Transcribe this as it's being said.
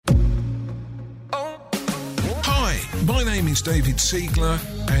My name is David Siegler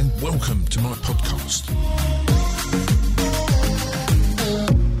and welcome to my podcast.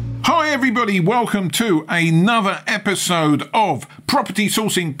 Hi everybody, welcome to another episode of Property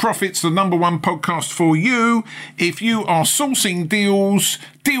Sourcing Profits, the number one podcast for you. If you are sourcing deals,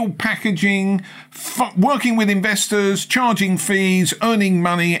 deal packaging, working with investors, charging fees, earning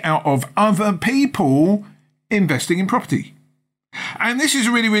money out of other people investing in property. And this is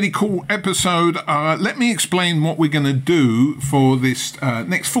a really, really cool episode. Let me explain what we're going to do for this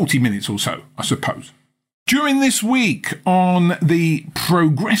next 40 minutes or so, I suppose. During this week on the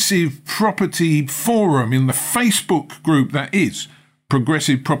Progressive Property Forum, in the Facebook group that is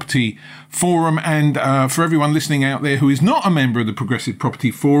Progressive Property Forum, and for everyone listening out there who is not a member of the Progressive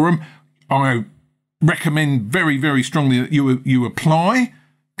Property Forum, I recommend very, very strongly that you apply.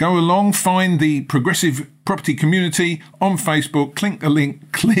 Go along, find the Progressive Property community on Facebook, click the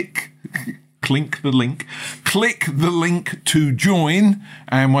link to join,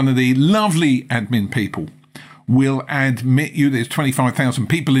 and one of the lovely admin people will admit you. There's 25,000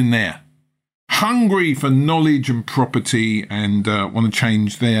 people in there hungry for knowledge and property and want to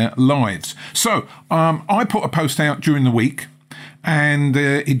change their lives. So I put a post out during the week and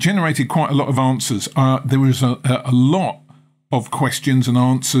it generated quite a lot of answers. There was a lot of questions and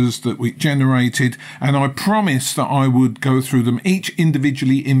answers that we generated, and I promised that I would go through them each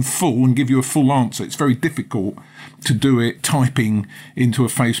individually in full and give you a full answer. It's very difficult to do it typing into a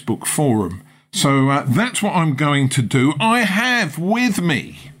Facebook forum. So that's what I'm going to do. I have with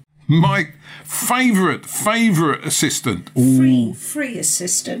me my favourite assistant. Free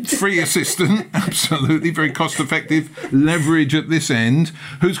assistant. Free assistant, absolutely. Very cost-effective leverage at this end.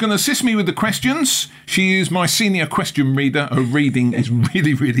 Who's going to assist me with the questions? She is my senior question reader. Her reading is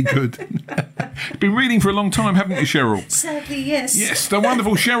really, really good. Been reading for a long time, haven't you, Cheryl? Sadly, yes. Yes, the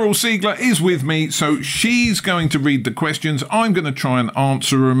wonderful Cheryl Siegler is with me. So she's going to read the questions. I'm going to try and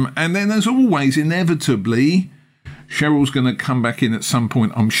answer them. And then, as always, inevitably, Cheryl's going to come back in at some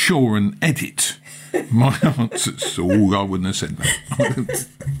point, I'm sure, and edit my answers. Oh, I wouldn't have said that.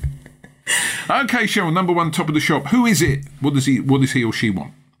 Okay, Cheryl, number one, top of the shop. Who is it? What does he or she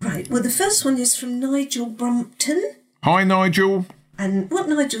want? Right, well, the first one is from Nigel Brumpton. Hi, Nigel. And what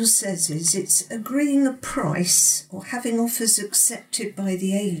Nigel says is it's agreeing a price or having offers accepted by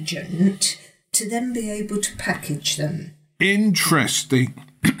the agent to then be able to package them. Interesting.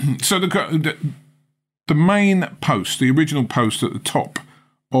 So the main post, the original post at the top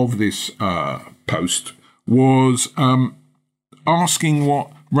of this post was asking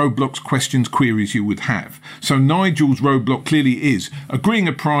what roadblocks, questions, queries you would have. So Nigel's roadblock clearly is agreeing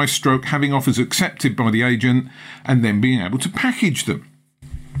a price / having offers accepted by the agent and then being able to package them.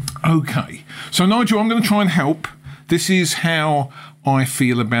 Okay, so Nigel, I'm going to try and help. This is how I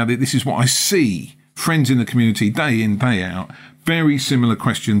feel about it. This is what I see. Friends in the community, day in, day out. Very similar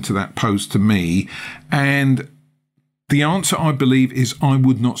question to that posed to me. And the answer, I believe, is I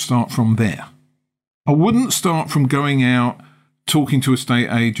would not start from there. I wouldn't start from going out, talking to estate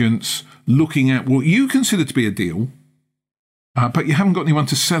agents, looking at what you consider to be a deal, but you haven't got anyone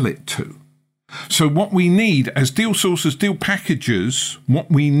to sell it to. So what we need as deal sourcers, deal packagers, what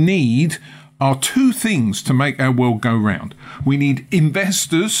we need are two things to make our world go round. We need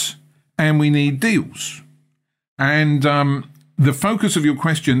investors and we need deals. And the focus of your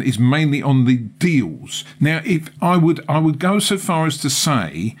question is mainly on the deals. Now, if I would go so far as to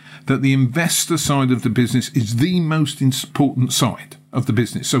say that the investor side of the business is the most important side of the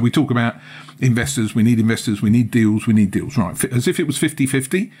business. So we talk about investors, we need deals, right? As if it was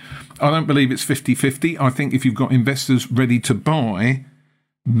 50-50. I don't believe it's 50-50. I think if you've got investors ready to buy,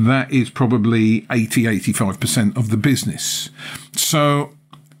 that is probably 80-85% of the business. So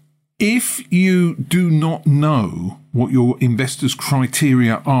if you do not know what your investors'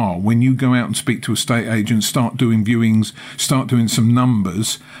 criteria are when you go out and speak to estate agents, start doing viewings, start doing some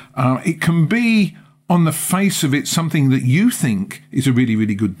numbers, it can be on the face of it something that you think is a really,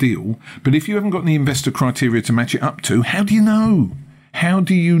 really good deal. But if you haven't got any investor criteria to match it up to, how do you know? How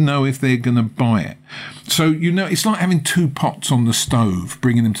do you know if they're going to buy it? So, it's like having two pots on the stove,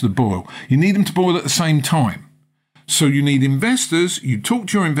 bringing them to the boil. You need them to boil at the same time. So you need investors, you talk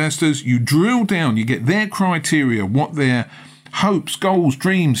to your investors, you drill down, you get their criteria, what their hopes, goals,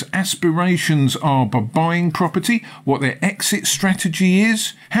 dreams, aspirations are by buying property, what their exit strategy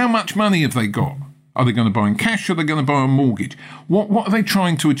is, how much money have they got? Are they going to buy in cash or are they going to buy on mortgage? What are they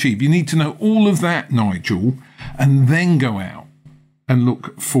trying to achieve? You need to know all of that, Nigel, and then go out and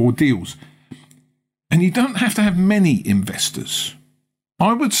look for deals. And you don't have to have many investors.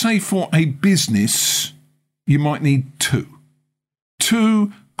 I would say for a business, you might need two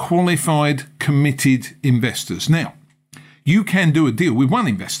qualified, committed investors. Now, You can do a deal with one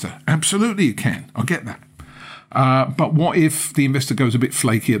investor. Absolutely you can. I get that. But what if the investor goes a bit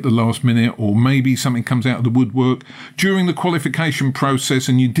flaky at the last minute, or maybe something comes out of the woodwork during the qualification process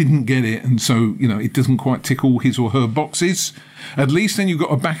and you didn't get it, and so, it doesn't quite tick all his or her boxes? At least then you've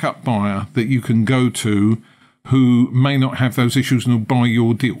got a backup buyer that you can go to who may not have those issues and will buy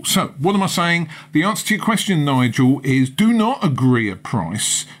your deal. So what am I saying? The answer to your question, Nigel, is do not agree a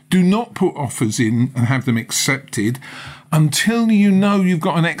price. Do not put offers in and have them accepted until you know you've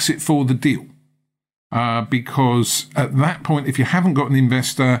got an exit for the deal. Because at that point, if you haven't got an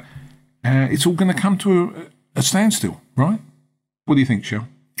investor, it's all going to come to a standstill, right? What do you think, Shell?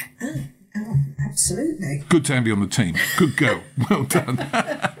 Oh, absolutely. Good to have you on the team. Good girl. Well done.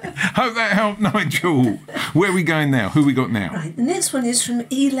 Hope that helped, Nigel. Where are we going now? Who we got now? Right, the next one is from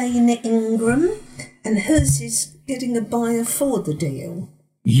Elaine Ingram, and hers is getting a buyer for the deal.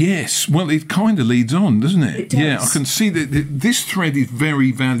 Yes, well, it kind of leads on, doesn't it? It does. Yeah, I can see that this thread is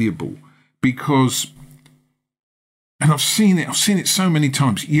very valuable because... And I've seen it so many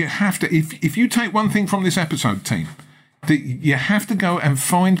times. You have to, if you take one thing from this episode, team, that you have to go and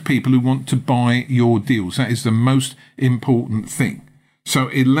find people who want to buy your deals. That is the most important thing. So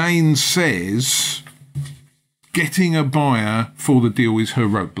Elaine says getting a buyer for the deal is her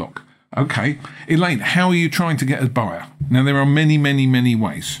roadblock. Okay, Elaine, how are you trying to get a buyer? Now, there are many, many, many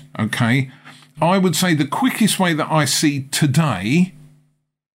ways. Okay, I would say the quickest way that I see today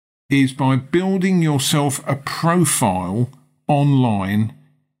is by building yourself a profile online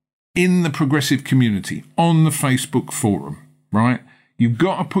in the progressive community, on the Facebook forum, right? You've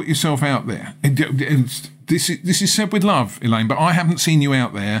got to put yourself out there. This is said with love, Elaine, but I haven't seen you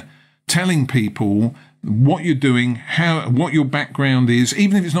out there telling people what you're doing, what your background is,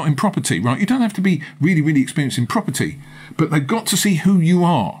 even if it's not in property, right? You don't have to be really, really experienced in property, but they've got to see who you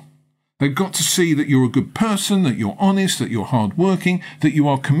are. They've got to see that you're a good person, that you're honest, that you're hardworking, that you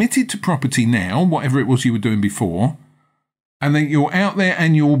are committed to property now, whatever it was you were doing before, and that you're out there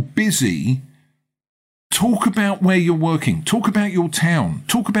and you're busy. Talk about where you're working. Talk about your town.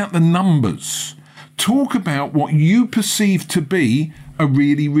 Talk about the numbers. Talk about what you perceive to be a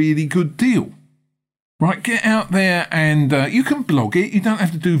really, really good deal. Right, get out there and you can blog it. You don't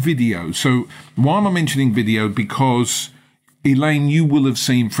have to do video. So why am I mentioning video? Because... Elaine, you will have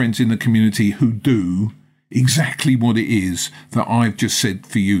seen friends in the community who do exactly what it is that I've just said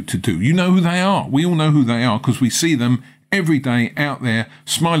for you to do. You know who they are. We all know who they are because we see them every day out there,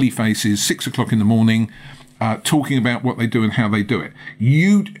 smiley faces, 6 o'clock in the morning, talking about what they do and how they do it.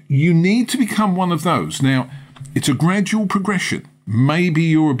 You need to become one of those. Now, it's a gradual progression. Maybe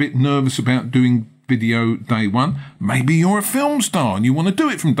you're a bit nervous about doing video day one. Maybe you're a film star and you want to do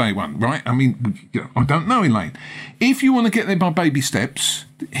it from day one, right? I mean, I don't know, Elaine. If you want to get there by baby steps,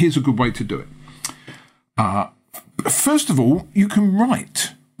 here's a good way to do it. First of all, you can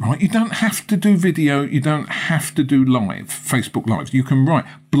write, right? You don't have to do video. You don't have to do live, Facebook Lives. You can write,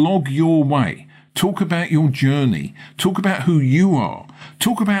 blog your way. Talk about your journey. Talk about who you are.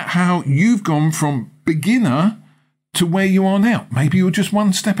 Talk about how you've gone from beginner to where you are now. Maybe you're just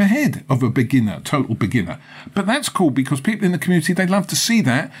one step ahead of a beginner, total beginner. But that's cool because people in the community, they love to see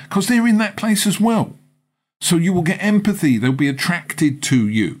that because they're in that place as well. So you will get empathy. They'll be attracted to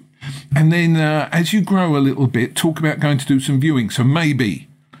you. And then as you grow a little bit, talk about going to do some viewing. So maybe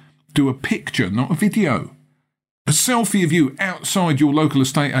do a picture, not a video. A selfie of you outside your local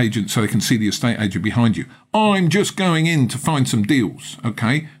estate agent so they can see the estate agent behind you. I'm just going in to find some deals.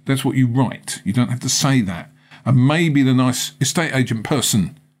 Okay, that's what you write. You don't have to say that. And maybe the nice estate agent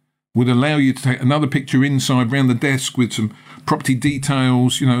person would allow you to take another picture inside round the desk with some property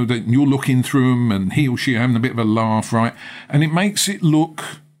details, that you're looking through them and he or she are having a bit of a laugh, right? And it makes it look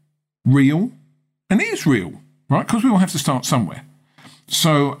real. And it is real, right? Because we all have to start somewhere.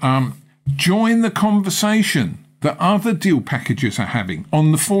 So join the conversation that other deal packages are having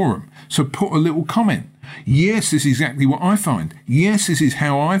on the forum. So put a little comment. Yes, this is exactly what I find. Yes, this is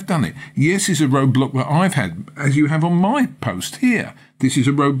how I've done it. Yes, this is a roadblock that I've had, as you have on my post here. This is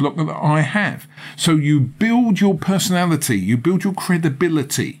a roadblock that I have. So you build your personality, you build your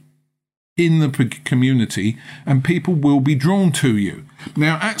credibility in the community, and people will be drawn to you.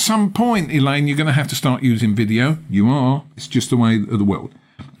 Now, at some point, Elaine, you're going to have to start using video. You are. It's just the way of the world.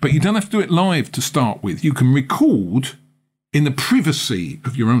 But you don't have to do it live to start with. You can record in the privacy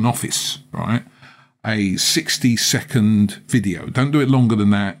of your own office, right? A 60-second video. Don't do it longer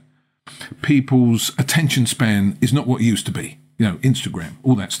than that. People's attention span is not what it used to be. Instagram,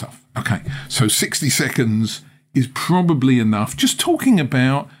 all that stuff. Okay, so 60 seconds is probably enough. Just talking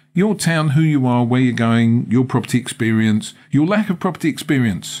about your town, who you are, where you're going, your property experience, your lack of property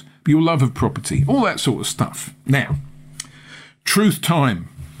experience, your love of property, all that sort of stuff. Now, Truth time.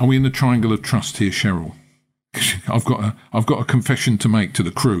 Are we in the triangle of trust here, Cheryl? I've got a confession to make to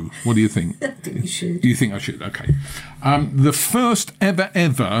the crew. What do you think? I think you should. You think I should? Okay. The first ever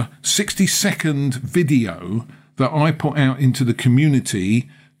 60-second video that I put out into the community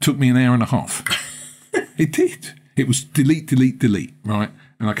took me an hour and a half. It did. It was delete, right?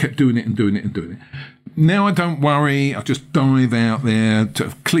 And I kept doing it and doing it and doing it. Now I don't worry. I just dive out there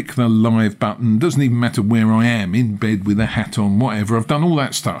to click the live button. Doesn't even matter where I am, in bed with a hat on, whatever. I've done all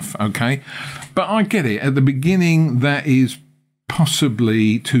that stuff, okay? But I get it. At the beginning, that is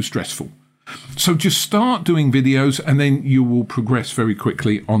possibly too stressful. So just start doing videos and then you will progress very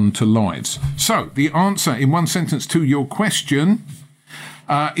quickly onto lives. So the answer in one sentence to your question,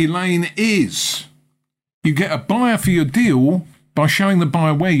 Elaine, is you get a buyer for your deal by showing the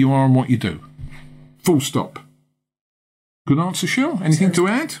buyer where you are and what you do. Full stop. Good answer, Cheryl? Anything to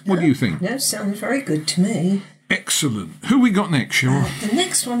add? What do you think? No, sounds very good to me. Excellent. Who we got next, Cheryl? The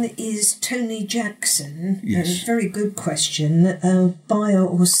next one is Tony Jackson. Yes. A very good question. Buyer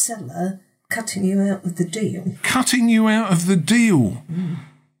or seller cutting you out of the deal? Cutting you out of the deal.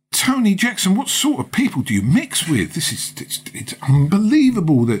 Tony Jackson, what sort of people do you mix with? It's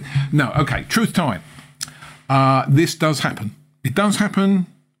unbelievable that... No, okay, truth time. This does happen. It does happen.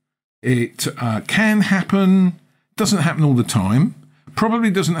 It can happen. Doesn't happen all the time.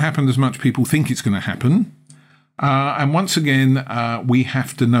 Probably doesn't happen as much people think it's going to happen. And once again, we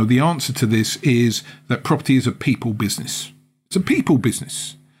have to know the answer to this is that property is a people business. It's a people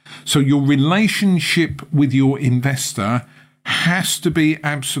business. So your relationship with your investor has to be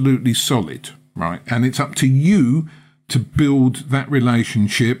absolutely solid, right? And it's up to you to build that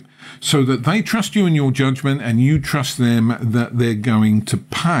relationship so that they trust you in your judgment and you trust them that they're going to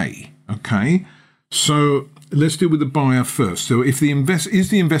pay, okay? So let's deal with the buyer first. So if is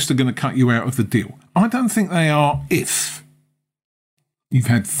the investor going to cut you out of the deal? I don't think they are if you've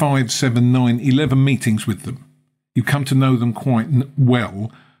had 5, 7, 9, 11 meetings with them. You come to know them quite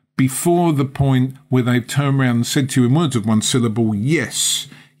well before the point where they've turned around and said to you in words of one syllable, yes,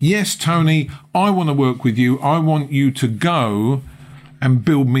 Tony, I want to work with you. I want you to go and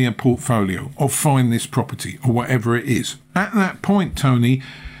build me a portfolio or find this property or whatever it is. At that point, Tony,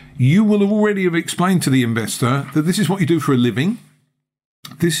 you will already have explained to the investor that this is what you do for a living.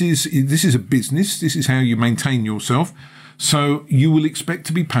 This is a business. This is how you maintain yourself. So you will expect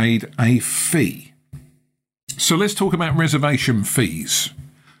to be paid a fee. So let's talk about reservation fees.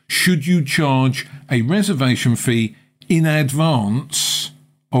 Should you charge a reservation fee in advance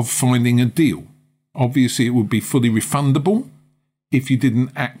of finding a deal? Obviously, it would be fully refundable if you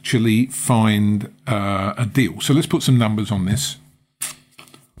didn't actually find a deal. So let's put some numbers on this.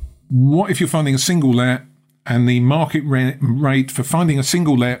 What if you're finding a single let and the market rate for finding a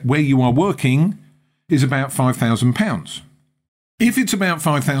single let where you are working is about £5,000? If it's about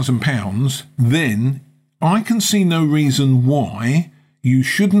 £5,000, then I can see no reason why you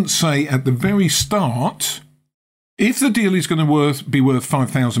shouldn't say at the very start, if the deal is going to be worth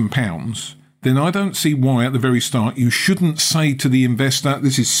 £5,000, then I don't see why at the very start you shouldn't say to the investor,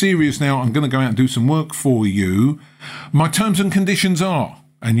 this is serious now, I'm going to go out and do some work for you. My terms and conditions are,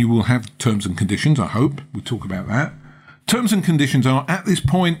 and you will have terms and conditions, I hope, we'll talk about that. Terms and conditions are, at this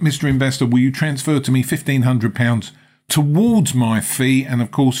point, Mr. Investor, will you transfer to me £1,500 towards my fee? And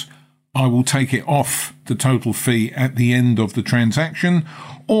of course, I will take it off the total fee at the end of the transaction.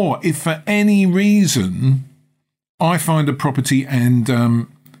 Or if for any reason I find a property and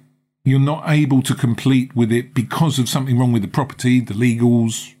you're not able to complete with it because of something wrong with the property, the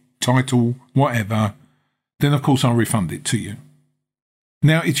legals, title, whatever, then of course I'll refund it to you.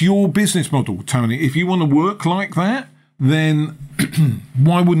 Now, it's your business model, Tony. If you want to work like that, then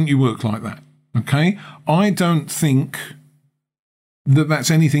why wouldn't you work like that? Okay? I don't think that that's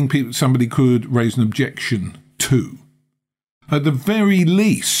anything somebody could raise an objection to. At the very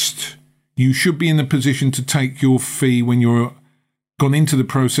least, you should be in a position to take your fee when you're gone into the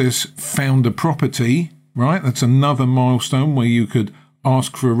process, found a property, right? That's another milestone where you could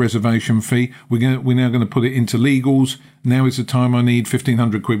ask for a reservation fee. We're now going to put it into legals. Now is the time I need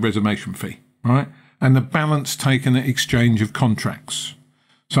 £1,500 reservation fee, right? And the balance taken at exchange of contracts.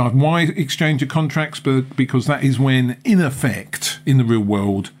 So why exchange of contracts? Because that is when, in effect, in the real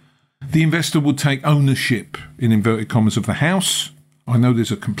world, the investor would take ownership, in inverted commas, of the house. I know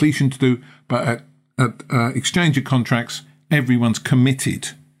there's a completion to do, but at exchange of contracts, everyone's committed.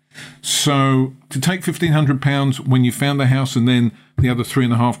 So to take £1,500 when you found the house and then the other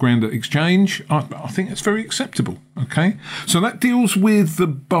 £3,500 at exchange, I think that's very acceptable. Okay, so that deals with the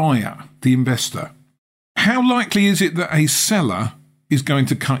buyer, the investor. How likely is it that a seller is going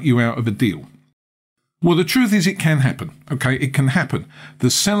to cut you out of a deal? Well, the truth is it can happen. Okay, it can happen. The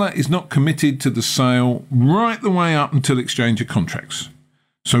seller is not committed to the sale right the way up until exchange of contracts.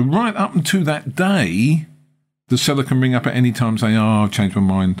 So right up until that day, the seller can ring up at any time saying, I've changed my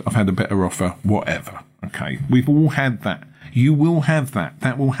mind, I've had a better offer, whatever. Okay, we've all had that. You will have that.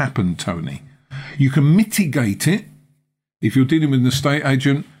 That will happen, Tony. You can mitigate it if you're dealing with an estate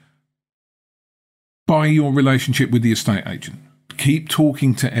agent by your relationship with the estate agent. Keep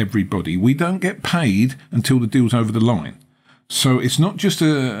talking to everybody. We don't get paid until the deal's over the line. So it's not just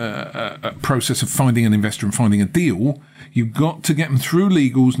a process of finding an investor and finding a deal. You've got to get them through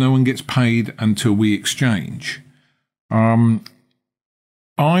legals. No one gets paid until we exchange. I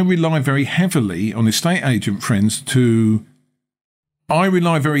rely very heavily on estate agent friends to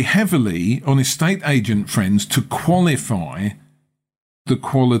qualify the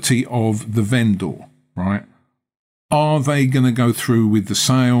quality of the vendor, right? Are they going to go through with the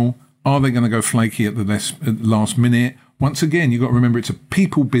sale? Are they going to go flaky at the last minute? Once again, you've got to remember it's a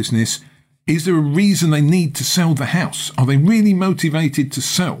people business. Is there a reason they need to sell the house? Are they really motivated to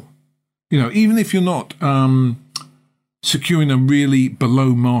sell? Even if you're not securing a really below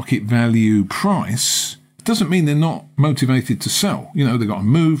market value price, it doesn't mean they're not motivated to sell. They've got to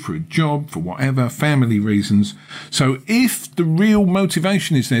move for a job, for whatever, family reasons. So if the real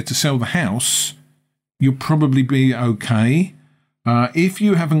motivation is there to sell the house, you'll probably be okay. If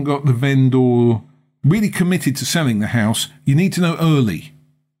you haven't got the vendor really committed to selling the house, you need to know early.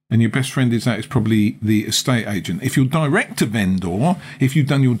 And your best friend is probably the estate agent. If you're direct to vendor, if you've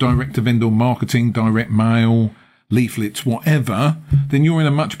done your direct to vendor marketing, direct mail, leaflets, whatever, then you're in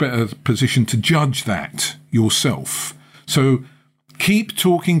a much better position to judge that yourself. So keep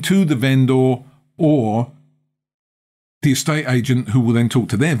talking to the vendor or the estate agent, who will then talk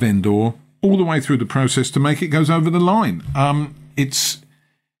to their vendor all the way through the process to make it goes over the line. It's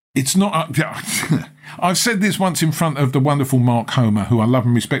not... I've said this once in front of the wonderful Mark Homer, who I love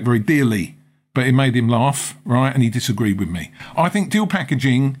and respect very dearly, but it made him laugh, right? And he disagreed with me. I think deal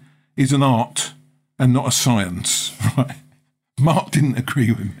packaging is an art and not a science, right? Mark didn't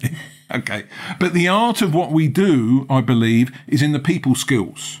agree with me. Okay. But the art of what we do, I believe, is in the people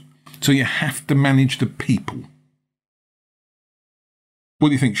skills. So you have to manage the people. What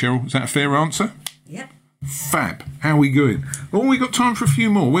do you think, Cheryl? Is that a fair answer? Yep. Fab. How are we going? Oh, we got time for a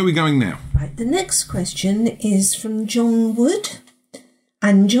few more. Where are we going now? Right. The next question is from John Wood.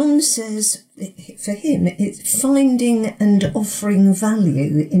 And John says, for him, it's finding and offering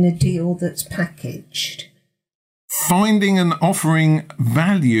value in a deal that's packaged. Finding and offering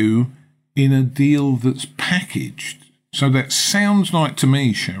value in a deal that's packaged. So that sounds like to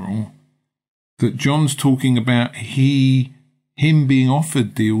me, Cheryl, that John's talking about him being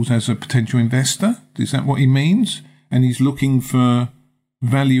offered deals as a potential investor. Is that what he means? And he's looking for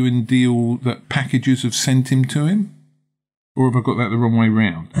value in deal that packages have sent him to him? Or have I got that the wrong way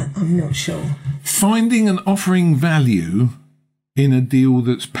round? I'm not sure. Finding and offering value in a deal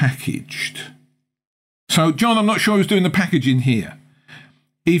that's packaged. So, John, I'm not sure who's doing the packaging here.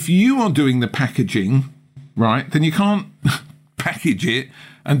 If you are doing the packaging, right, then you can't package it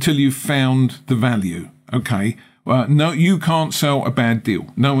until you've found the value. Okay? No, you can't sell a bad deal.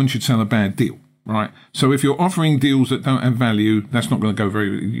 No one should sell a bad deal, right? So if you're offering deals that don't have value, that's not going to go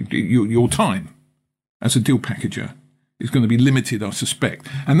very... Your time as a deal packager is going to be limited, I suspect.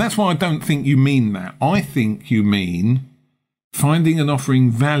 And that's why I don't think you mean that. I think you mean finding and offering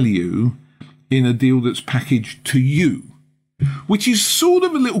value in a deal that's packaged to you, which is sort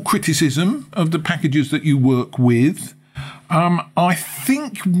of a little criticism of the packages that you work with. I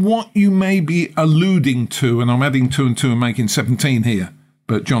think what you may be alluding to, and I'm adding 2 and 2 and making 17 here,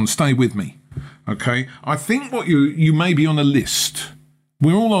 but John, stay with me, okay? I think what you may be on a list.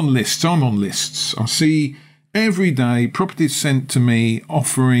 We're all on lists. I'm on lists. I see every day properties sent to me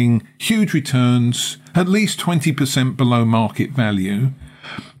offering huge returns, at least 20% below market value.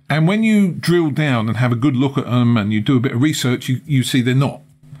 And when you drill down and have a good look at them and you do a bit of research, you see they're not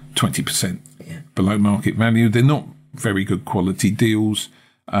 20% below market value. They're not very good quality deals.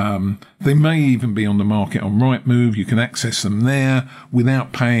 They may even be on the market on Rightmove. You can access them there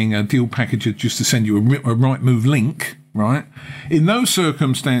without paying a deal packager just to send you a Rightmove link, right? In those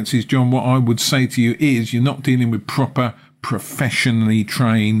circumstances, John, what I would say to you is you're not dealing with proper, professionally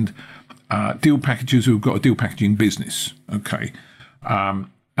trained deal packagers who've got a deal packaging business, okay?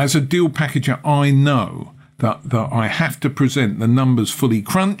 As a deal packager, I know that I have to present the numbers fully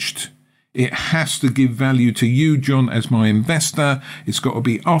crunched. It has to give value to you, John, as my investor. It's got to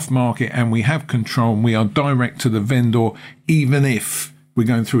be off market and we have control and we are direct to the vendor, even if we're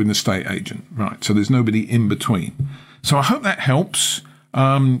going through an estate agent, right? So there's nobody in between. So I hope that helps.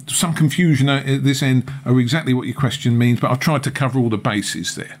 some confusion at this end over exactly what your question means, but I've tried to cover all the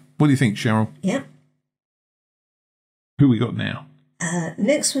bases there. What do you think, Cheryl? Yep. Who we got now?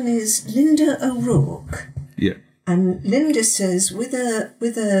 Next one is Linda O'Rourke. Yeah. And Linda says, with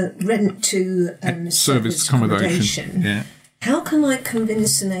a rent to service accommodation, yeah. How can I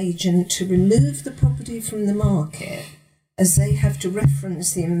convince an agent to remove the property from the market, as they have to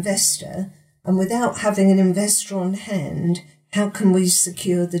reference the investor, and without having an investor on hand, how can we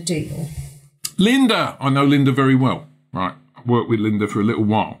secure the deal? Linda, I know Linda very well. Right, I've worked with Linda for a little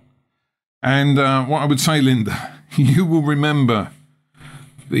while. And what I would say, Linda, you will remember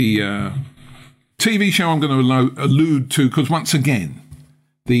the TV show I'm going to allude to, because once again,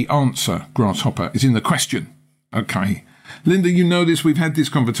 the answer, Grasshopper, is in the question. Okay. Linda, you know this, we've had this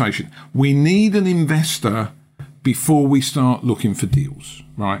conversation. We need an investor before we start looking for deals,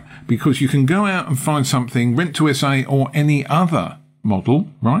 right? Because you can go out and find something, Rent to SA or any other model,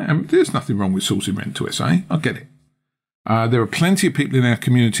 right? And there's nothing wrong with sourcing Rent to SA. I get it. There are plenty of people in our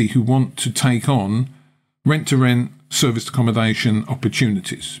community who want to take on rent-to-rent serviced accommodation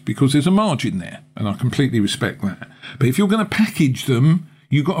opportunities because there's a margin there, and I completely respect that. But if you're going to package them,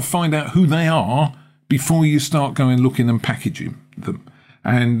 you've got to find out who they are before you start going looking and packaging them.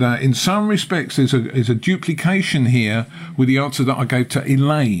 And in some respects, there's a duplication here with the answer that I gave to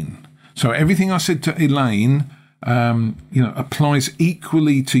Elaine. So everything I said to Elaine, applies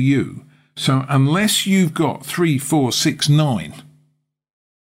equally to you. So unless you've got 3, 4, 6, 9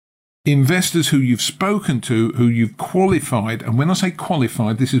 investors who you've spoken to, who you've qualified, and when I say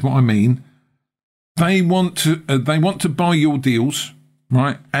qualified, this is what I mean. They want to buy your deals,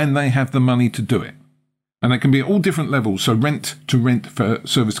 right? And they have the money to do it. And they can be at all different levels. So rent to rent for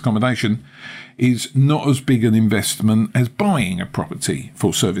service accommodation is not as big an investment as buying a property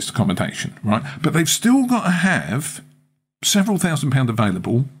for service accommodation, right? But they've still got to have several £1,000s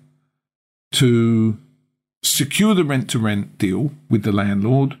available to secure the rent to rent deal with the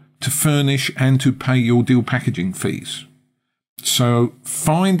landlord, to furnish and to pay your deal packaging fees. So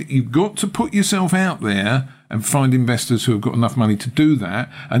you've got to put yourself out there and find investors who have got enough money to do that.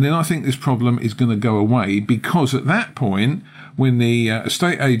 And then I think this problem is going to go away, because at that point, when the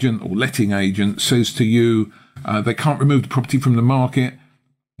estate agent or letting agent says to you they can't remove the property from the market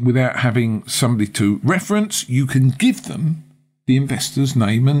without having somebody to reference, you can give them the investor's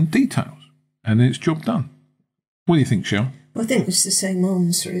name and details, and then it's job done. What do you think, Shell? Well, I think it's the same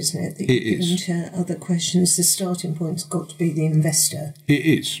answer, isn't it? That you've given to other questions. The starting point's got to be the investor. It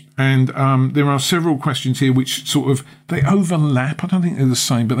is. And there are several questions here which they overlap. I don't think they're the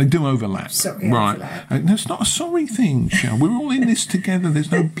same, but they do overlap. Sorry, right. Overlap. And it's not a sorry thing, Shell. We're all in this together.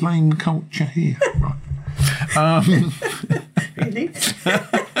 There's no blame culture here. Right. Really?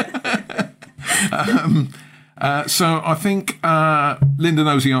 So I think Linda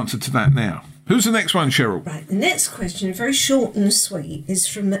knows the answer to that now. Who's the next one, Cheryl? Right, the next question, very short and sweet, is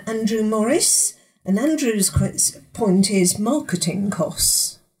from Andrew Morris. And Andrew's point is marketing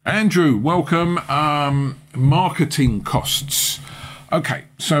costs. Andrew, welcome. Marketing costs. Okay,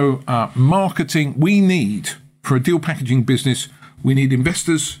 so marketing, we need, for a deal packaging business, we need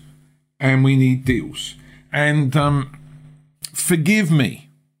investors and we need deals. And forgive me,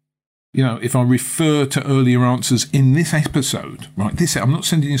 if I refer to earlier answers in this episode, right? I'm not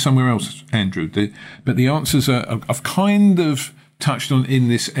sending you somewhere else, Andrew, but the answers I've kind of touched on in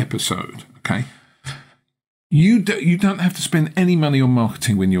this episode, okay? You don't have to spend any money on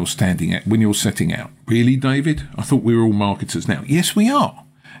marketing when you're setting out. Really, David? I thought we were all marketers now. Yes, we are.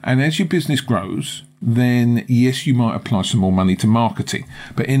 And as your business grows, then yes, you might apply some more money to marketing.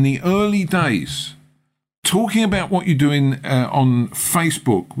 But in the early days, talking about what you're doing on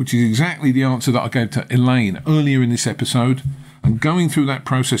Facebook, which is exactly the answer that I gave to Elaine earlier in this episode, and going through that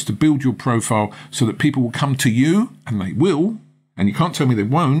process to build your profile so that people will come to you, and they will, and you can't tell me they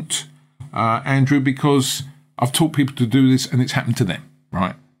won't, Andrew, because I've taught people to do this and it's happened to them,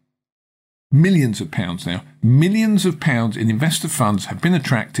 right? Millions of pounds now, millions of pounds in investor funds have been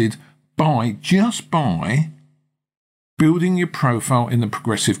attracted just by building your profile in the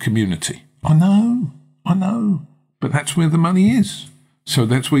progressive community. I know, but that's where the money is. So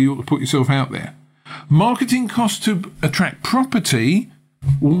that's where you ought to put yourself out there. Marketing costs to attract property,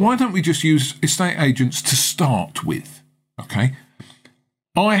 well, why don't we just use estate agents to start with? Okay.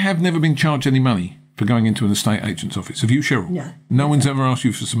 I have never been charged any money for going into an estate agent's office. Have you, Cheryl? No. No one's ever asked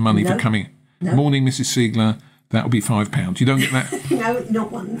you for some money for coming. No. Morning, Mrs. Siegler. That'll be £5. You don't get that? No,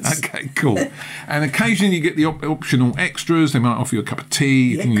 not once. Okay, cool. And occasionally you get the optional extras. They might offer you a cup of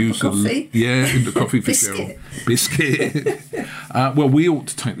tea. You can use coffee. The coffee for Cheryl. Biscuit. Well, we ought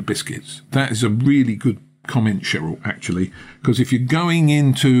to take the biscuits. That is a really good comment, Cheryl, actually, because if you're going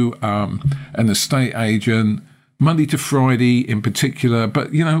into an estate agent, Monday to Friday in particular,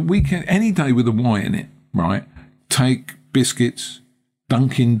 but, weekend, any day with a Y in it, right? Take biscuits,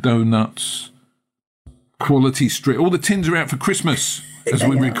 Dunkin' Donuts, Quality Street. All the tins are out for Christmas, as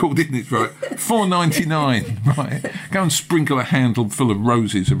we're recording this, right? $4.99, right? Go and sprinkle a handle full of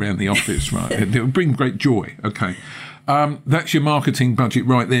roses around the office, right? It'll bring great joy, okay? That's your marketing budget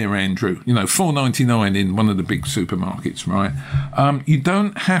right there, Andrew. $4.99 in one of the big supermarkets, right? You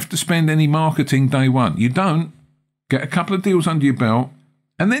don't have to spend any marketing day one. You don't. Get a couple of deals under your belt,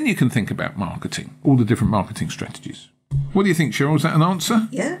 and then you can think about marketing, all the different marketing strategies. What do you think, Cheryl? Is that an answer?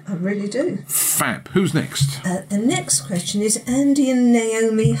 Yeah, I really do. Fab. Who's next? The next question is Andy and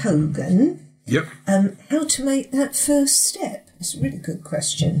Naomi Hogan. Yep. How to make that first step? It's a really good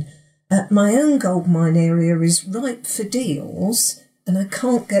question. My own gold mine area is ripe for deals, and I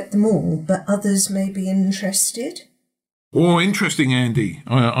can't get them all, but others may be interested. Oh, interesting, Andy.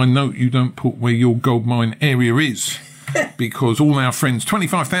 I note you don't put where your gold mine area is, because all our friends,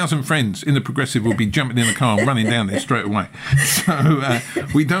 25,000 friends in the Progressive, will be jumping in the car and running down there straight away. So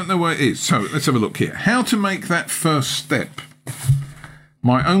we don't know where it is. So let's have a look here. How to make that first step.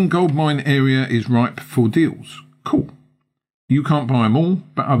 My own gold mine area is ripe for deals. Cool. You can't buy them all,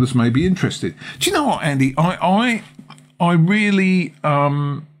 but others may be interested. Do you know what, Andy? I really...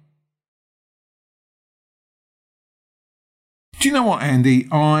 Do you know what, Andy?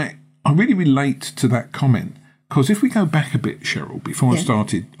 I really relate to that comment, because if we go back a bit, Cheryl, before I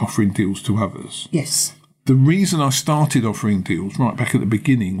started offering deals to others, yes, the reason I started offering deals right back at the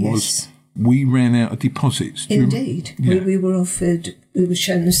beginning was we ran out of deposits. Indeed. We were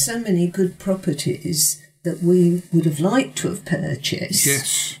shown so many good properties that we would have liked to have purchased.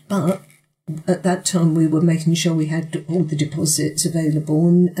 Yes. But at that time, we were making sure we had all the deposits available,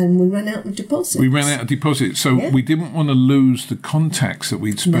 and we ran out of deposits. We ran out of deposits, so we didn't want to lose the contacts that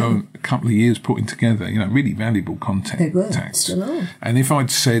we'd spent a couple of years putting together. really valuable contacts. They were, still are. And if I'd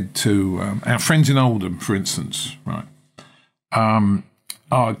said to our friends in Oldham, for instance, right,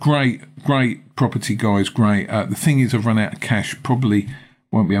 great property guys, great. The thing is, I've run out of cash. Probably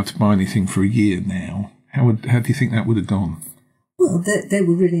won't be able to buy anything for a year now. How do you think that would have gone? Well, they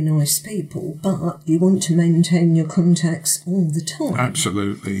were really nice people, but you want to maintain your contacts all the time.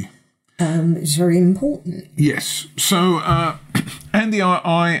 Absolutely. It's very important. Yes. So, Andy,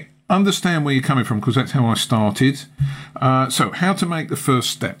 I understand where you're coming from, because that's how I started. So, how to make the first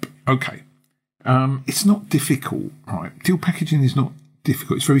step. Okay. It's not difficult, right? Deal packaging is not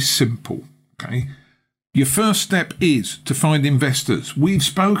difficult. It's very simple, okay? Your first step is to find investors. We've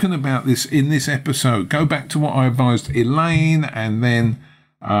spoken about this in this episode. Go back to what I advised Elaine, and then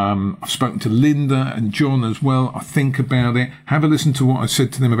I've spoken to Linda and John as well. I think about it. Have a listen to what I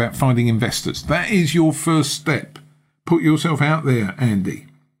said to them about finding investors. That is your first step. Put yourself out there, Andy.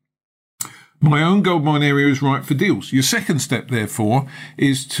 My own gold mine area is right for deals. Your second step, therefore,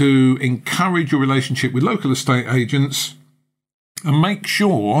 is to encourage your relationship with local estate agents and make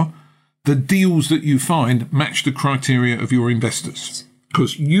sure the deals that you find match the criteria of your investors.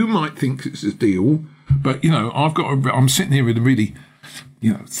 Because you might think it's a deal, but, I'm sitting here with a really,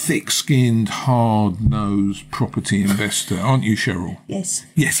 thick-skinned, hard-nosed property investor, aren't you, Cheryl? Yes.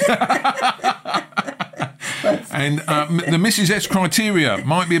 Yes. And the Mrs. S criteria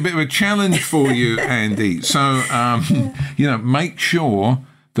might be a bit of a challenge for you, Andy. So, make sure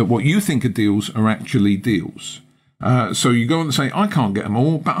that what you think are deals are actually deals. So you go on and say, I can't get them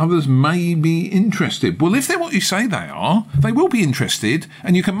all, but others may be interested. Well, if they're what you say they are, they will be interested,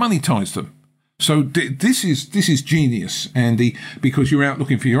 and you can monetize them. So this is genius, Andy, because you're out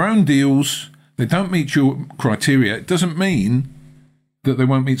looking for your own deals. They don't meet your criteria. It doesn't mean that they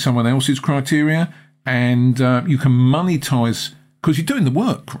won't meet someone else's criteria, and you can monetize, because you're doing the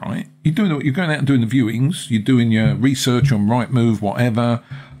work, right? You're going out and doing the viewings. You're doing your research on Rightmove, whatever.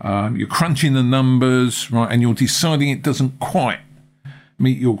 You're crunching the numbers, right? And you're deciding it doesn't quite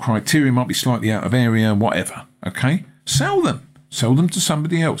meet your criteria, might be slightly out of area, whatever. Okay? Sell them. Sell them to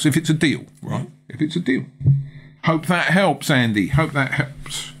somebody else if it's a deal, right? If it's a deal. Hope that helps, Andy. Hope that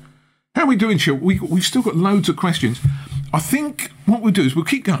helps. How are we doing, Chill? We've still got loads of questions. I think what we'll do is we'll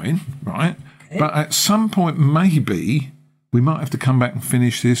keep going, right? Okay. But at some point, maybe we might have to come back and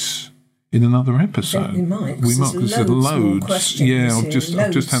finish this in another episode. We might, because there's loads. Yeah, I've just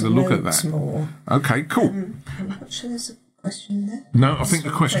had a look at that. More. Okay, cool. I'm not sure there's a question there. No, I think the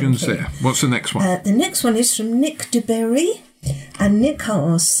question's there. What's the next one? The next one is from Nick DeBerry, and Nick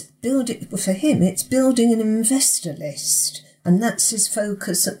asks, for him, it's building an investor list, and that's his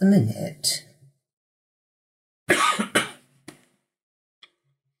focus at the minute.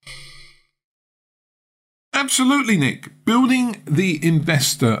 Absolutely, Nick. Building the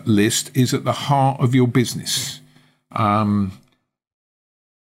investor list is at the heart of your business. I've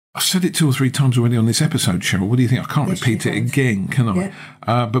said it 2 or 3 times already on this episode, Cheryl. What do you think? I can't repeat it again, can I?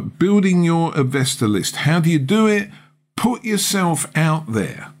 Yeah. But building your investor list, how do you do it? Put yourself out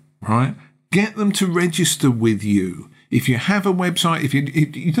there, right? Get them to register with you. If you have a website, if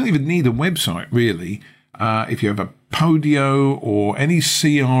you don't even need a website, really. If you have a Podio or any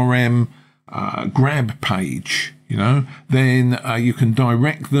CRM grab page, then you can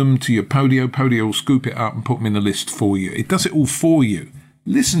direct them to your Podio. Podio will scoop it up and put them in the list for you. It does it all for you.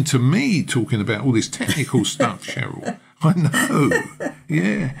 Listen to me talking about all this technical stuff, Cheryl. I know.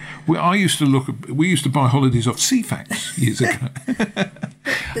 Yeah. We used to buy holidays off CFAX years ago.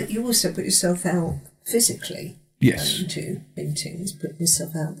 But you also put yourself out physically. Yes. Going to meetings, put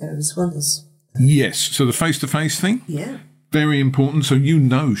yourself out there as well as... Yes. So the face-to-face thing? Yeah. Very important. So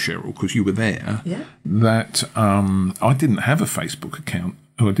Cheryl, because you were there, that I didn't have a Facebook account.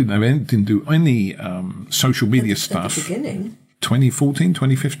 Or I didn't do any social media stuff. At the beginning. 2014,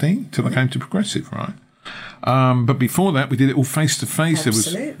 2015, till I came to Progressive, right? But before that, we did it all face-to-face.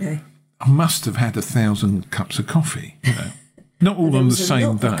 Absolutely. I must have had 1,000 cups of coffee, Not all on the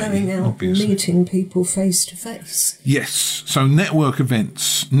same day. Going out obviously. And meeting people face-to-face. Yes. So network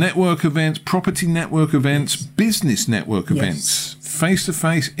events, property network events, business network events,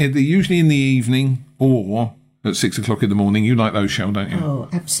 face-to-face. They're usually in the evening or at 6 o'clock in the morning. You like those, Cheryl, don't you? Oh,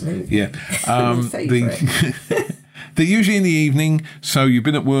 absolutely. Yeah. My favourite. They're usually in the evening, so you've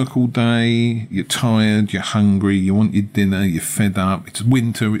been at work all day, you're tired, you're hungry, you want your dinner, you're fed up, it's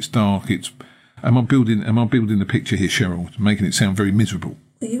winter, it's dark, Am I building the picture here, Cheryl, making it sound very miserable?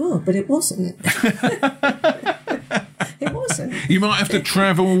 Well, you are, but it wasn't. It wasn't. You might have to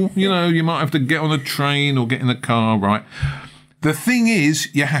travel, you might have to get on a train or get in a car, right? The thing is,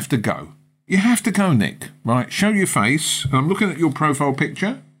 you have to go. You have to go, Nick, right? Show your face. I'm looking at your profile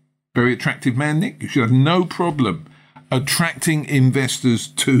picture. Very attractive man, Nick. You should have no problem attracting investors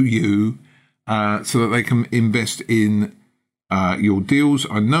to you so that they can invest in your deals.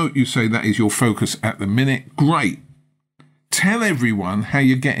 I know you say that is your focus at the minute. Great. Tell everyone how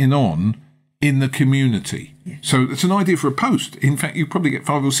you're getting on in the community. Yeah. So it's an idea for a post. In fact, you probably get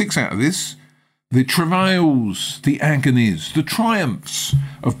 5 or 6 out of this. The travails, the agonies, the triumphs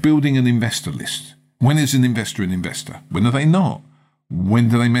of building an investor list. When is an investor an investor? When are they not? When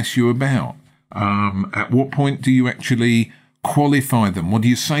do they mess you about? At what point do you actually qualify them? What do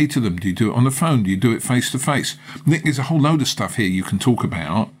you say to them? Do you do it on the phone? Do you do it face-to-face? Nick, there's a whole load of stuff here you can talk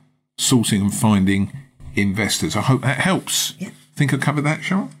about, sourcing and finding investors. I hope that helps. Yeah. Think I covered that,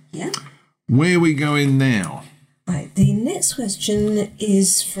 Cheryl? Yeah. Where are we going now? Right. The next question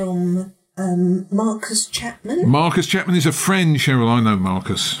is from Marcus Chapman. Marcus Chapman is a friend, Cheryl. I know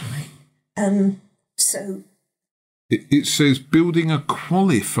Marcus. Right. So... It says building a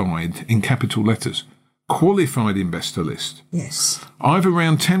qualified, in capital letters, qualified investor list. Yes. I've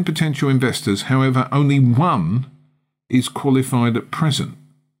around 10 potential investors, however, only one is qualified at present,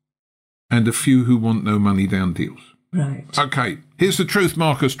 and a few who want no money down deals. Right. Okay, here's the truth,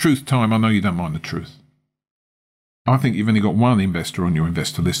 Marcus. Truth time. I know you don't mind the truth. I think you've only got one investor on your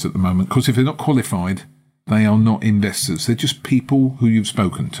investor list at the moment, because if they're not qualified, they are not investors. They're just people who you've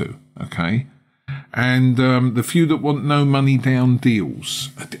spoken to, okay? And the few that want no money down deals.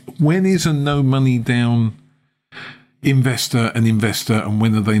 When is a no money down investor an investor, and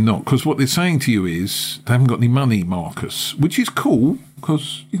when are they not? Because what they're saying to you is they haven't got any money, Marcus, which is cool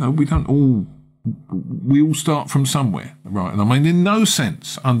because, we all start from somewhere, right? And I mean, in no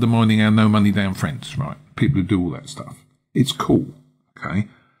sense undermining our no money down friends, right? People who do all that stuff. It's cool, okay?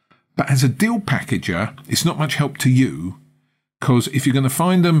 But as a deal packager, it's not much help to you. Because if you're going to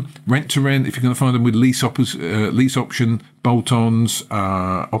find them rent to rent, if you're going to find them with lease option, bolt-ons,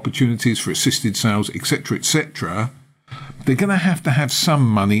 opportunities for assisted sales, etc., they're going to have some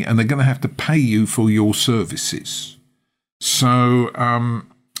money, and they're going to have to pay you for your services. So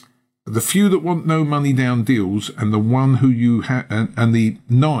the few that want no money down deals, and the one who you have, and the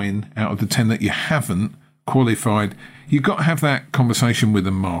 9 out of the 10 that you haven't qualified, you've got to have that conversation with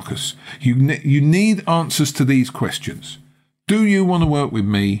them, Marcus. You need answers to these questions. Do you want to work with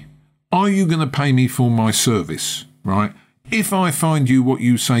me? Are you going to pay me for my service, right? If I find you what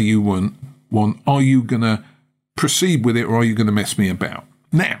you say you want, are you going to proceed with it, or are you going to mess me about?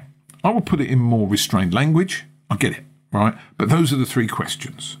 Now, I will put it in more restrained language. I get it, right? But those are the 3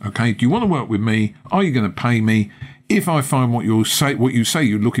 questions, okay? Do you want to work with me? Are you going to pay me? If I find what you say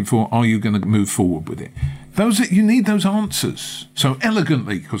you're looking for, are you going to move forward with it? You need those answers. So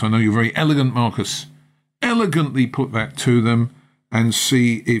elegantly, because I know you're very elegant, Marcus, elegantly put that to them. and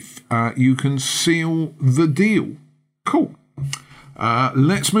see if you can seal the deal. Cool.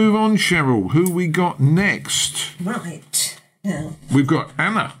 Let's move on, Cheryl. Who we got next? Right. Now. We've got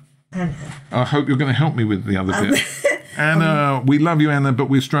Anna. Anna. I hope you're going to help me with the other bit. Anna, we love you, Anna, but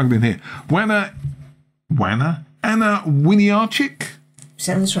we're struggling here. Anna Winiarczyk?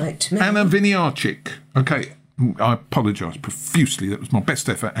 Sounds right to me. Anna Winiarczyk. Okay, I apologise profusely. That was my best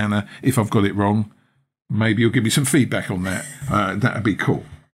effort, Anna. If I've got it wrong, maybe you'll give me some feedback on that. That'd be cool.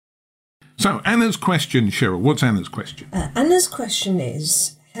 So, Anna's question, Cheryl. What's Anna's question? Anna's question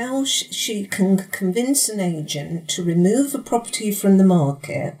is how she can convince an agent to remove a property from the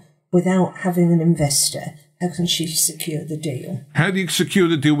market without having an investor. How can she secure the deal? How do you secure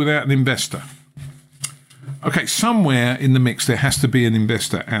the deal without an investor? Okay, somewhere in the mix there has to be an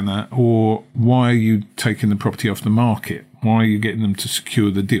investor, Anna, or why are you taking the property off the market? Why are you getting them to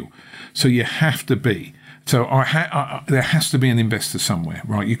secure the deal? So you have to be. So there has to be an investor somewhere,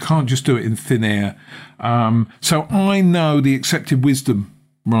 right? You can't just do it in thin air. So I know the accepted wisdom,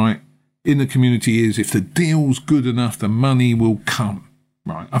 right, in the community is if the deal's good enough, the money will come,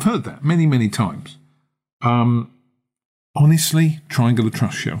 right? I've heard that many, many times. Honestly, triangle of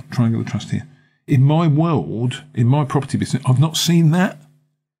trust, Shell. Triangle of trust here. In my world, in my property business, I've not seen that.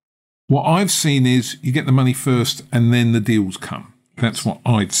 What I've seen is you get the money first and then the deals come. That's what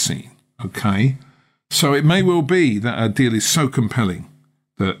I've seen, okay? So it may well be that a deal is so compelling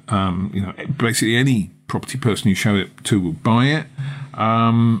that, basically any property person you show it to will buy it.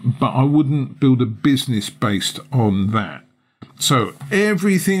 But I wouldn't build a business based on that. So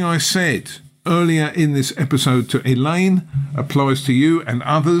everything I said earlier in this episode to Elaine applies to you and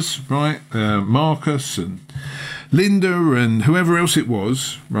others, right? Marcus and Linda and whoever else it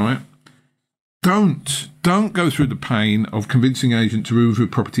was, right? Don't go through the pain of convincing an agent to remove a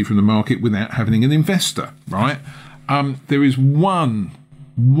property from the market without having an investor, right? There is one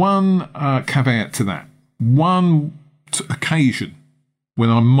caveat to that, one occasion when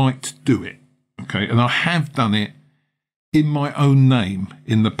I might do it, okay? And I have done it in my own name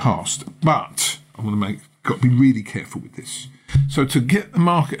in the past, but I want to got to be really careful with this. So to get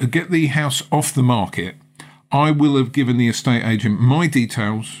the house off the market, I will have given the estate agent my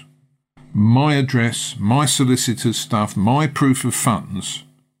details, my address, my solicitor's stuff, my proof of funds.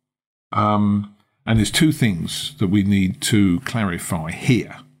 And there's two things that we need to clarify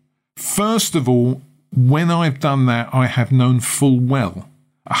here. First of all, when I've done that, I have known full well,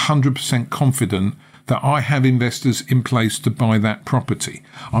 100% confident that I have investors in place to buy that property.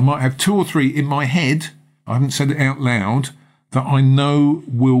 I might have two or three in my head, I haven't said it out loud, that I know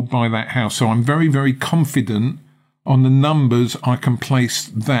will buy that house. So I'm very, very confident on the numbers I can place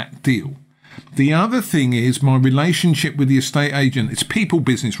that deal. The other thing is my relationship with the estate agent. It's people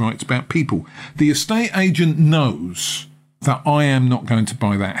business, right? It's about people. The estate agent knows that I am not going to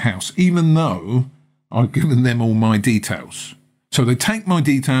buy that house, even though I've given them all my details. So they take my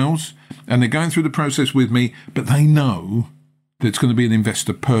details and they're going through the process with me, but they know that it's going to be an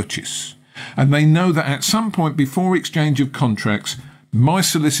investor purchase. And they know that at some point before exchange of contracts, my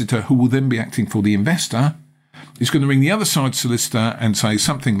solicitor, who will then be acting for the investor, is going to ring the other side solicitor and say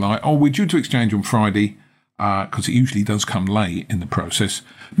something like, oh, we're due to exchange on Friday, because it usually does come late in the process.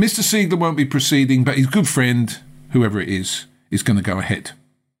 Mr. Siegler won't be proceeding, but his good friend, whoever it is going to go ahead.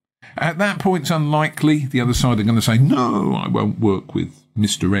 At that point, it's unlikely the other side are going to say, no, I won't work with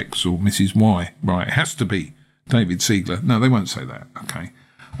Mr. X or Mrs. Y. Right, it has to be David Siegler. No, they won't say that, okay.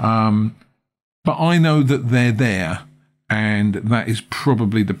 But I know that they're there, and that is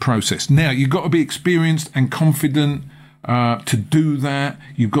probably the process. Now, you've got to be experienced and confident to do that.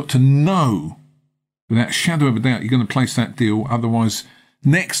 You've got to know, without a shadow of a doubt, you're going to place that deal. Otherwise,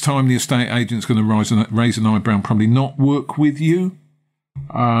 next time the estate agent's going to raise an eyebrow and probably not work with you.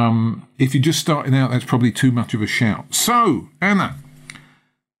 If you're just starting out, that's probably too much of a shout. So, Anna,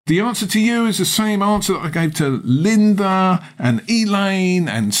 the answer to you is the same answer that I gave to Linda and Elaine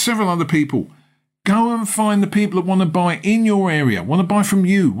and several other people. Go and find the people that want to buy in your area, want to buy from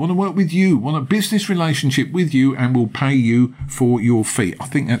you, want to work with you, want a business relationship with you, and will pay you for your fee. I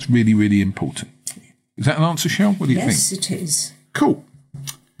think that's really, really important. Is that an answer, Shell? What do you think? Yes, it is. Cool.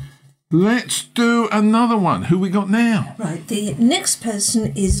 Let's do another one. Who we got now? Right, the next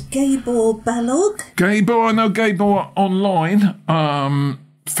person is Gabor Balog. Gabor, I know Gabor online,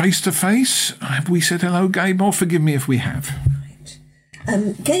 face-to-face. Have we said hello, Gabor? Forgive me if we have.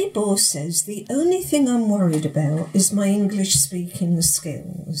 Gabor says, the only thing I'm worried about is my English speaking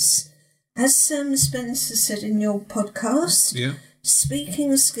skills. As Sam Spencer said in your podcast,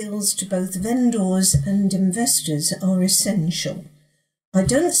 speaking skills to both vendors and investors are essential. I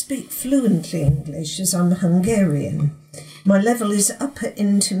don't speak fluently English as I'm Hungarian. My level is upper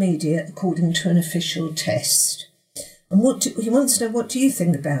intermediate according to an official test. And he wants to know, what do you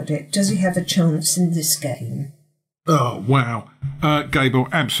think about it? Does he have a chance in this game? Oh, wow. Gable,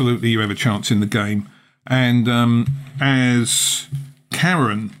 absolutely you have a chance in the game. And as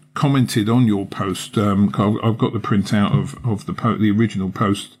Karen commented on your post, I've got the printout of the original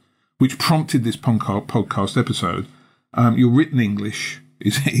post, which prompted this podcast episode. Your written English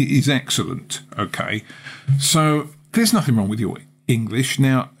is excellent, okay? So there's nothing wrong with your English.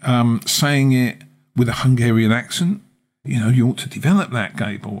 Now, saying it with a Hungarian accent, you ought to develop that,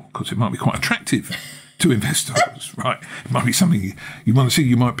 Gable, because it might be quite attractive to investors, right? It might be something you want to see.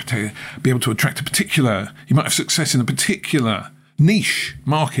 You might be able to attract you might have success in a particular niche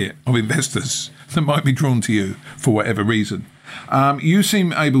market of investors that might be drawn to you for whatever reason. You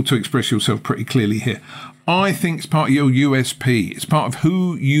seem able to express yourself pretty clearly here. I think it's part of your USP. It's part of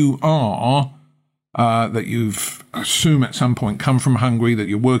who you are, that you've assumed at some point come from Hungary, that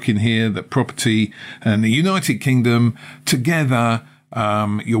you're working here, that property and the United Kingdom together,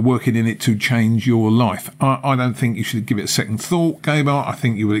 you're working in it to change your life. I don't think you should give it a second thought, Gable. I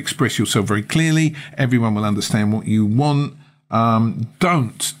think you will express yourself very clearly. Everyone will understand what you want.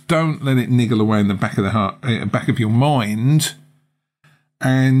 Don't let it niggle away in the back of back of your mind,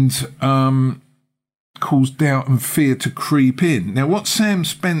 and cause doubt and fear to creep in. Now, what Sam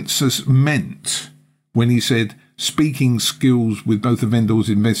Spencer's meant when he said speaking skills with both the vendors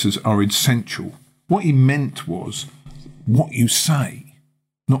and investors are essential, what he meant was what you say,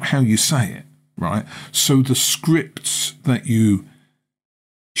 not how you say it, right? So the scripts that you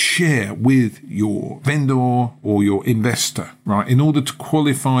share with your vendor or your investor, right, in order to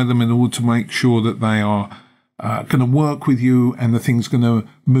qualify them, in order to make sure that they are going to work with you and the thing's going to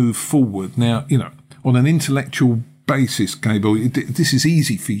move forward. Now, on an intellectual basis, Gable, this is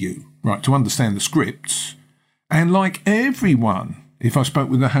easy for you, right, to understand the scripts. And like everyone, if I spoke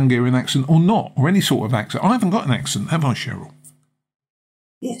with a Hungarian accent or not, or any sort of accent, I haven't got an accent, have I, Cheryl?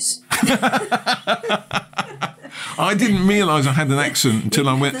 Yes. I didn't realise I had an accent until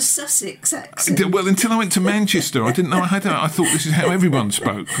I went... The Sussex accent. Well, until I went to Manchester, I didn't know I had it. I thought this is how everyone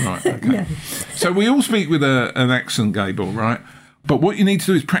spoke. Right, okay. No. So we all speak with an accent, Gable, right? But what you need to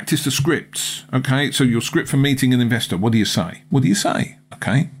do is practice the scripts, okay? So your script for meeting an investor, what do you say? What do you say?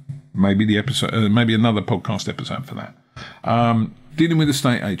 Okay? Maybe the episode, maybe another podcast episode for that. Dealing with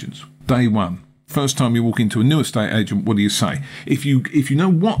estate agents, day one. First time you walk into a new estate agent, what do you say? If you know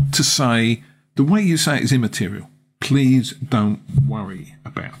what to say, the way you say it is immaterial. Please don't worry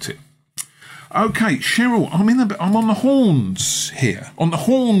about it. Okay, Cheryl, I'm on the horns here, on the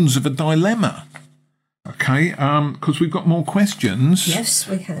horns of a dilemma. Okay, because we've got more questions. Yes,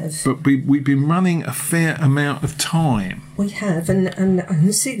 we have. But we've been running a fair amount of time. We have, and I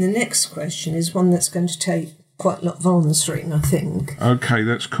can see the next question is one that's going to take quite a lot of answering, I think. Okay,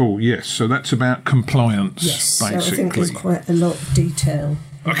 that's cool. Yes, so that's about compliance, yes, basically. So I think there's quite a lot of detail.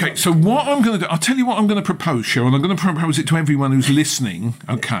 Okay, so what I'm going to do, I'll tell you what I'm going to propose, Cheryl. I'm going to propose it to everyone who's listening,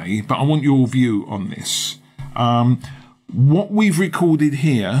 okay, but I want your view on this. What we've recorded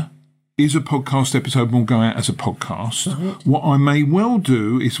here is a podcast episode and will go out as a podcast. Right. What I may well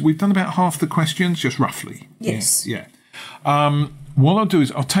do is, we've done about half the questions, just roughly. Yes. Yeah. What I'll do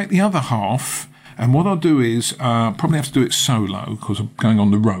is I'll take the other half, and what I'll do is probably have to do it solo because I'm going on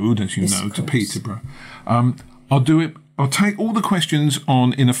the road, as you know, to Peterborough. I'll take all the questions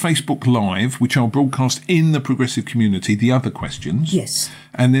in a Facebook Live, which I'll broadcast in the progressive community, the other questions. Yes.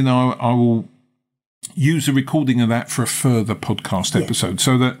 And then I will use a recording of that for a further podcast episode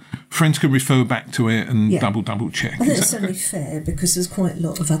so that friends can refer back to it and double check. I think it's only fair because there's quite a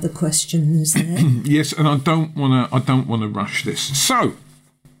lot of other questions there. Yes, and I don't want to rush this. So,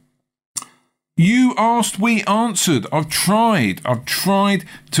 you asked, we answered. I've tried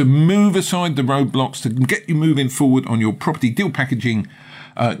to move aside the roadblocks to get you moving forward on your property deal packaging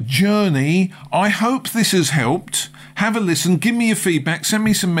journey. I hope this has helped. Have a listen, give me your feedback, send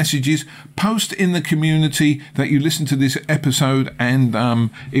me some messages, post in the community that you listened to this episode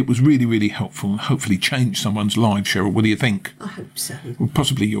and it was really, really helpful and hopefully changed someone's life. Cheryl, what do you think? I hope so. Well,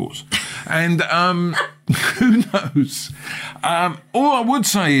 possibly yours. And who knows? All I would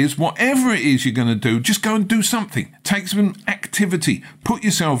say is whatever it is you're going to do, just go and do something. Take some activity. Put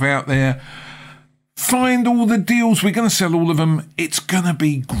yourself out there. Find all the deals. We're going to sell all of them. It's going to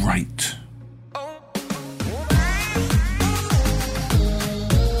be great.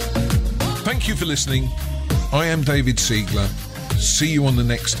 Thank you for listening. I am David Siegler. See you on the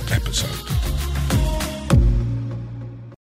next episode.